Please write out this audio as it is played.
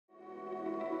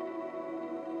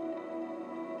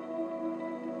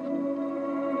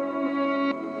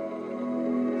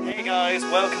guys,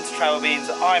 welcome to Travel Beans.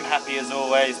 I'm happy as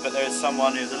always, but there is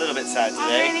someone who's a little bit sad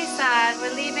today. I'm really sad.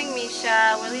 We're leaving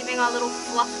Misha. We're leaving our little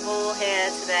fluff ball here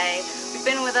today. We've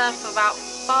been with her for about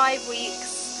 5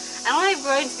 weeks, and I've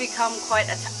grown to become quite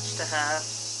attached to her.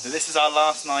 So this is our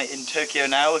last night in Tokyo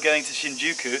now. We're going to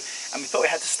Shinjuku, and we thought we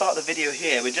had to start the video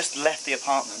here. We just left the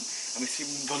apartment, and we've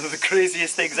seen one of the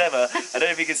craziest things ever. I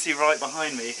don't know if you can see right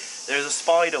behind me. There is a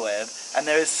spider web, and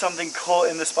there is something caught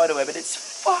in the spider web, and it's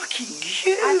fucking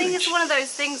huge. I think it's one of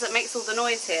those things that makes all the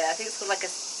noise here. I think it's called like a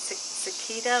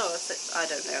cicada or I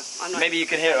don't know. I'm not Maybe you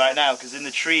can hear it right now, because in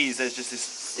the trees there's just this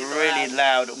really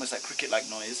loud, almost like cricket-like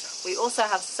noise. We also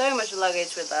have so much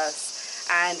luggage with us,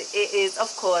 and it is, of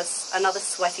course, another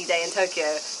sweaty day in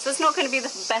Tokyo. So it's not going to be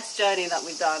the best journey that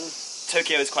we've done.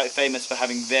 Tokyo is quite famous for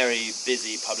having very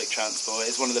busy public transport.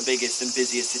 It's one of the biggest and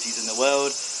busiest cities in the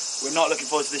world. We're not looking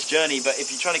forward to this journey, but if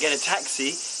you're trying to get a taxi,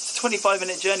 it's a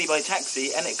 25-minute journey by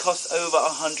taxi, and it costs over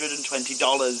 $120.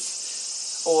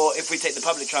 Or if we take the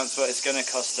public transport, it's going to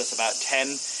cost us about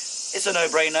 $10. It's a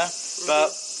no-brainer,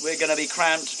 but we're going to be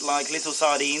cramped like little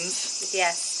sardines.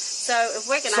 Yes. So if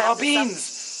we're going to have to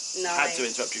sardines. No. I had to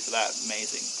interrupt you for that.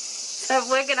 Amazing. So if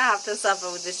we're going to have to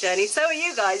suffer with this journey, so are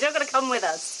you guys. You're going to come with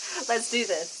us. Let's do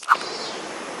this.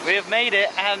 We have made it,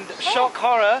 and shock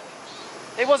horror,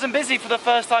 it wasn't busy for the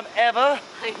first time ever.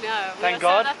 I know. Thank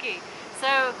God. So lucky.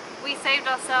 So we saved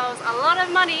ourselves a lot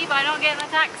of money by not getting a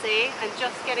taxi and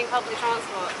just getting public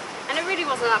transport. And it really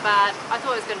wasn't that bad. I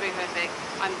thought it was going to be horrific.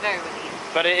 I'm very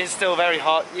relieved. But it is still very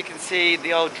hot. You can see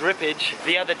the old drippage.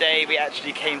 The other day we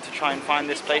actually came to try and find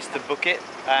this place to book it,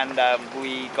 and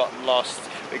we got lost,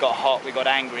 we got hot, we got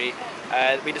angry.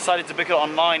 We decided to book it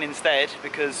online instead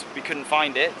because we couldn't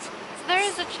find it. So there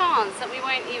is a chance that we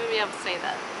won't even be able to stay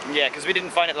there. Yeah, because we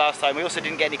didn't find it last time. We also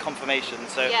didn't get any confirmation,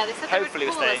 so yeah, they said hopefully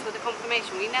they would call us with a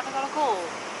confirmation. We never got a call,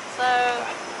 so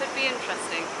it could be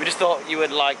interesting. We just thought you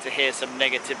would like to hear some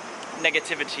negativities.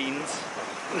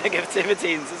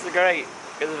 This is great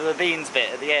because of the beans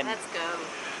bit at the end. Let's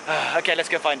go. Okay, let's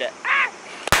go find it.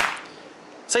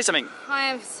 Say something. I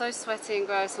am so sweaty and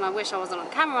gross, and I wish I wasn't on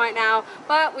camera right now,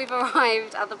 but we've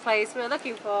arrived at the place we're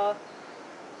looking for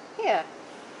here.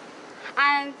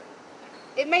 And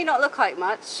it may not look like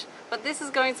much, but this is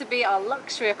going to be our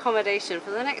luxury accommodation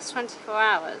for the next 24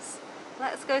 hours.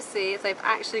 Let's go see if they've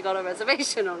actually got a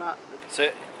reservation or not.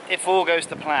 So if all goes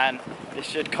to plan, this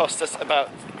should cost us about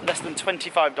less than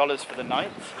 $25 for the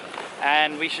night,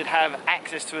 and we should have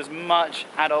access to as much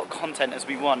adult content as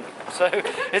we want. So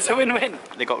it's a win-win.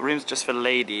 They've got rooms just for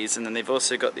ladies, and then they've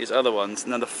also got these other ones.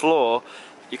 And then the floor,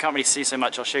 you can't really see so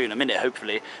much, I'll show you in a minute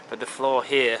hopefully, but the floor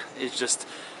here is just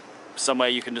somewhere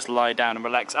you can just lie down and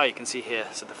relax. Oh, you can see here,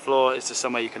 so the floor is just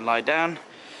somewhere you can lie down,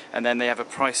 and then they have a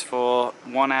price for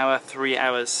 1 hour, 3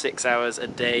 hours, 6 hours a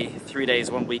day, 3 days,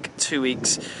 1 week, 2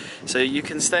 weeks. So you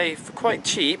can stay for quite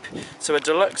cheap. So a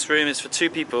deluxe room is for 2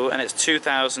 people and it's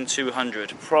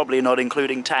 $2,200, probably not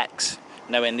including tax.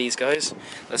 Knowing these guys.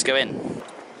 Let's go in.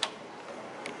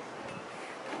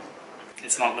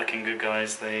 It's not looking good,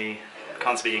 guys. They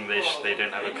can't speak English, they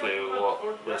don't have a clue what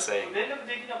we're saying.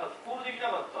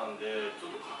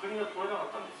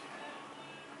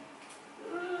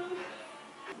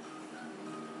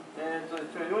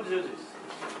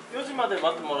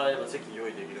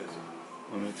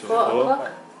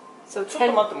 So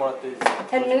 10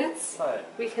 minutes?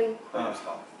 We can...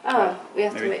 Oh, we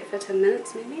have to wait for 10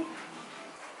 minutes maybe?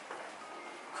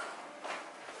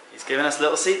 He's giving us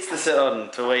little seats to sit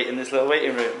on to wait in this little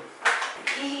waiting room.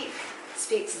 He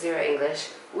speaks zero English,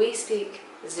 we speak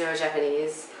zero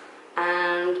Japanese,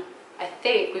 and I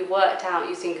think we worked out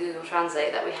using Google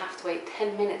Translate that we have to wait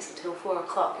 10 minutes until 4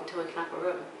 o'clock until we can have a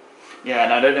room. Yeah,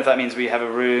 and I don't know if that means we have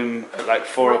a room at like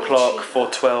 4 o'clock for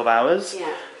 12 hours.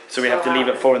 Yeah. So we have to leave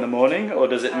at 4 in the morning, or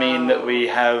does it mean that we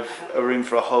have a room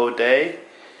for a whole day?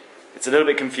 It's a little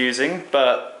bit confusing,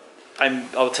 but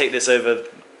I'll take this over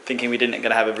thinking we didn't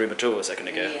gonna have a room at all a second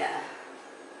ago. Yeah.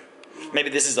 Maybe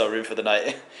this is our room for the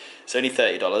night. It's only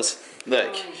 $30.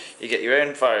 Look, you get your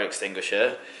own fire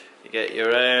extinguisher, you get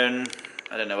your own,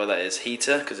 I don't know what that is,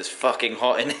 heater, because it's fucking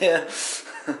hot in here,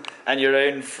 and your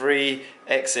own free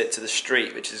exit to the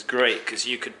street, which is great, because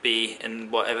you could be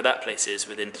in whatever that place is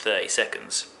within 30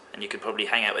 seconds, and you could probably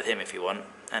hang out with him if you want,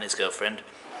 and his girlfriend.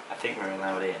 I think we're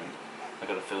allowed in. I've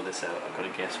got to fill this out, I've got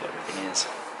to guess what everything is.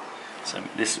 So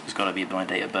this has got to be my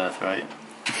date of birth, right?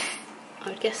 I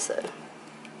would guess so.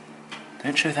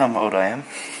 Don't show how old I am.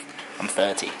 I'm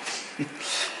 30.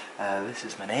 This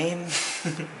is my name. You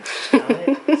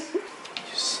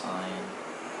sign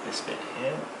this bit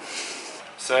here.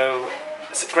 So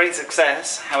It's a great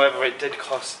success, however it did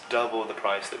cost double the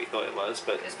price that we thought it was,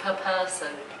 but It's per person.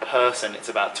 per person it's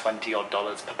about $20 odd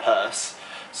per purse,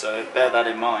 so bear that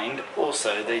in mind.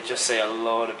 Also, they just say a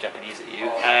lot of Japanese at you,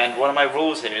 and one of my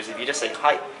rules here is if you just say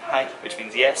hi, hi, which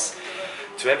means yes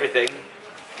to everything,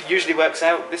 it usually works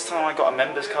out. This time I got a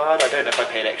member's card. I don't know if I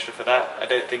paid extra for that, I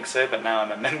don't think so, but now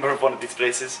I'm a member of one of these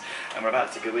places and we're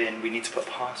about to go in. We need to put a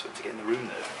password to get in the room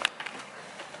though.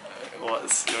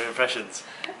 What's your impressions?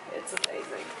 It's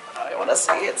amazing. I want to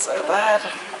see it so bad.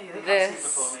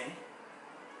 This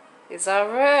is our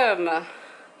room.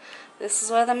 This is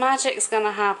where the magic's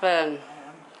gonna happen.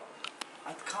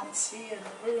 I can't see in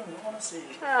the room, I want to see.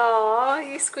 Oh,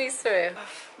 you squeeze through.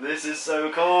 This is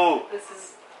so cool. This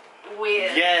is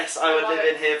weird. Yes, I would live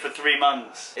in here for 3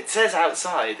 months. It says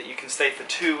outside that you can stay for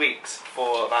 2 weeks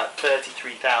for about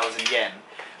 33,000 yen,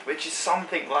 which is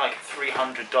something like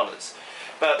 $300.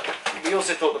 But we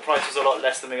also thought the price was a lot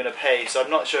less than we were going to pay, so I'm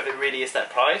not sure if it really is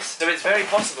that price. So it's very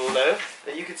possible though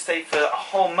that you could stay for a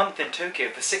whole month in Tokyo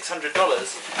for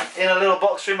 $600 in a little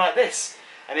box room like this.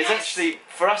 And it's actually,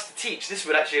 for us to teach, this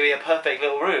would actually be a perfect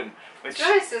little room. Which, to be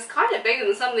honest, it's kind of bigger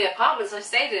than some of the apartments I've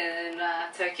stayed in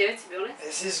Tokyo, to be honest.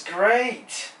 this is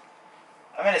great.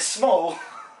 I mean, it's small.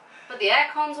 But the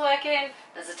aircon's working,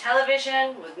 there's a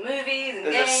television with movies and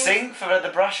There's games. a sink for the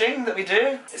brushing that we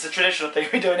do. It's a traditional thing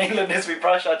we do in England is we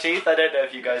brush our teeth. I don't know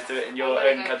if you guys do it in your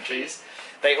own countries.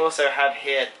 They also have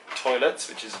here toilets,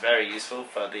 which is very useful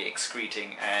for the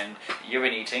excreting and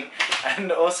urinating.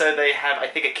 And also they have, I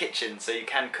think, a kitchen, so you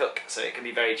can cook, so it can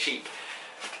be very cheap.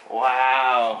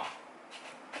 Wow.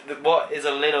 What is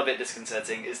a little bit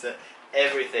disconcerting is that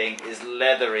everything is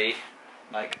leathery,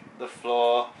 like the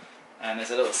floor, and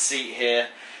there's a little seat here.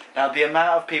 Now the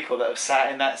amount of people that have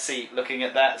sat in that seat looking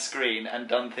at that screen and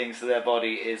done things to their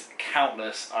body is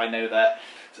countless, I know that.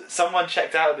 Someone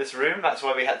checked out of this room, that's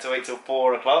why we had to wait till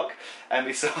 4 o'clock, and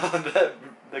we saw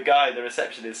the guy, the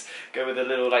receptionist, go with a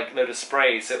little load of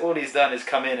spray. So all he's done is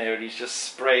come in here and he's just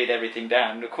sprayed everything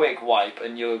down, a quick wipe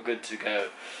and you're good to go.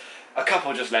 A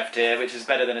couple just left here, which is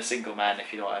better than a single man,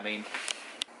 if you know what I mean.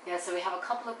 Yeah, so we have a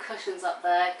couple of cushions up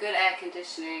there, good air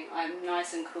conditioning, I'm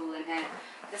nice and cool in here.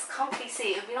 This comfy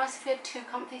seat, it would be nice if we had 2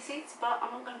 comfy seats, but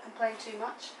I'm not going to complain too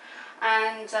much.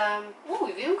 And, oh,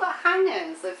 we've even got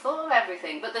hangers, they've thought of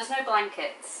everything, but there's no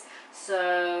blankets.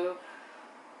 So,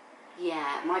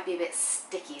 yeah, it might be a bit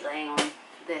sticky laying on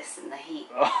this in the heat.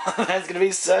 Oh, that's going to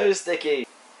be so sticky.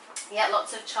 Yeah,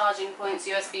 lots of charging points,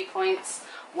 USB points,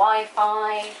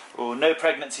 Wi-Fi. Oh, no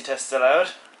pregnancy tests allowed.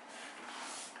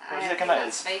 What do you think that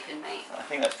is? Vaping, mate. I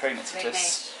think that's pregnancy Vaping.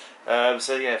 tests.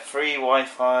 So yeah, free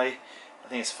Wi-Fi. I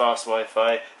think it's fast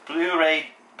Wi-Fi. Blu-ray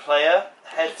player,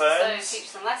 headphones. So teach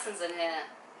some lessons in here.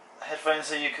 Headphones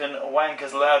so you can wank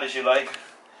as loud as you like.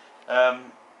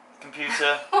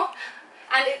 Computer.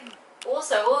 And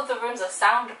also, all of the rooms are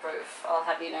soundproof, I'll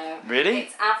have you know. Really?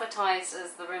 It's advertised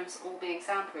as the rooms all being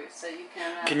soundproof, so you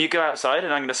can... Can you go outside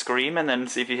and I'm going to scream and then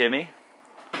see if you hear me?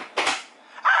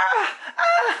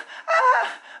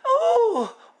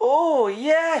 Oh,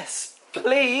 yes,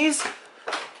 please.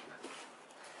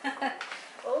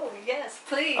 Oh, yes,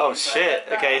 please. Oh, shit.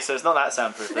 Okay, so it's not that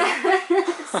soundproof then.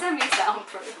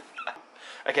 Semi-soundproof.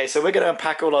 Okay, so we're going to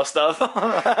unpack all our stuff. We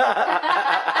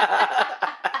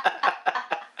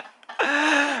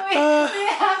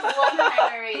have one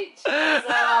hanger each,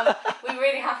 so we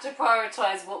really have to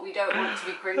prioritise what we don't want to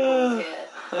be crinkled here.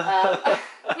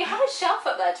 We have a shelf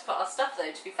up there to put our stuff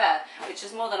though, to be fair, which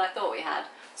is more than I thought we had,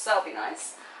 so that'll be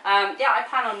nice. Yeah, I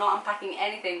plan on not unpacking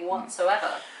anything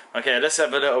whatsoever. Okay, let's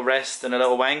have a little rest and a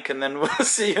little wank and then we'll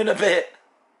see you in a bit.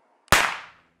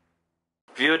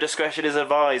 Viewer discretion is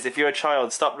advised. If you're a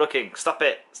child, stop looking. Stop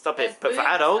it. Stop There's it. But for boobs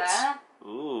adults... there.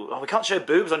 Ooh. Oh, we can't show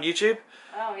boobs on YouTube?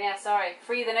 Oh yeah, sorry.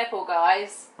 Free the nipple,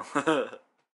 guys.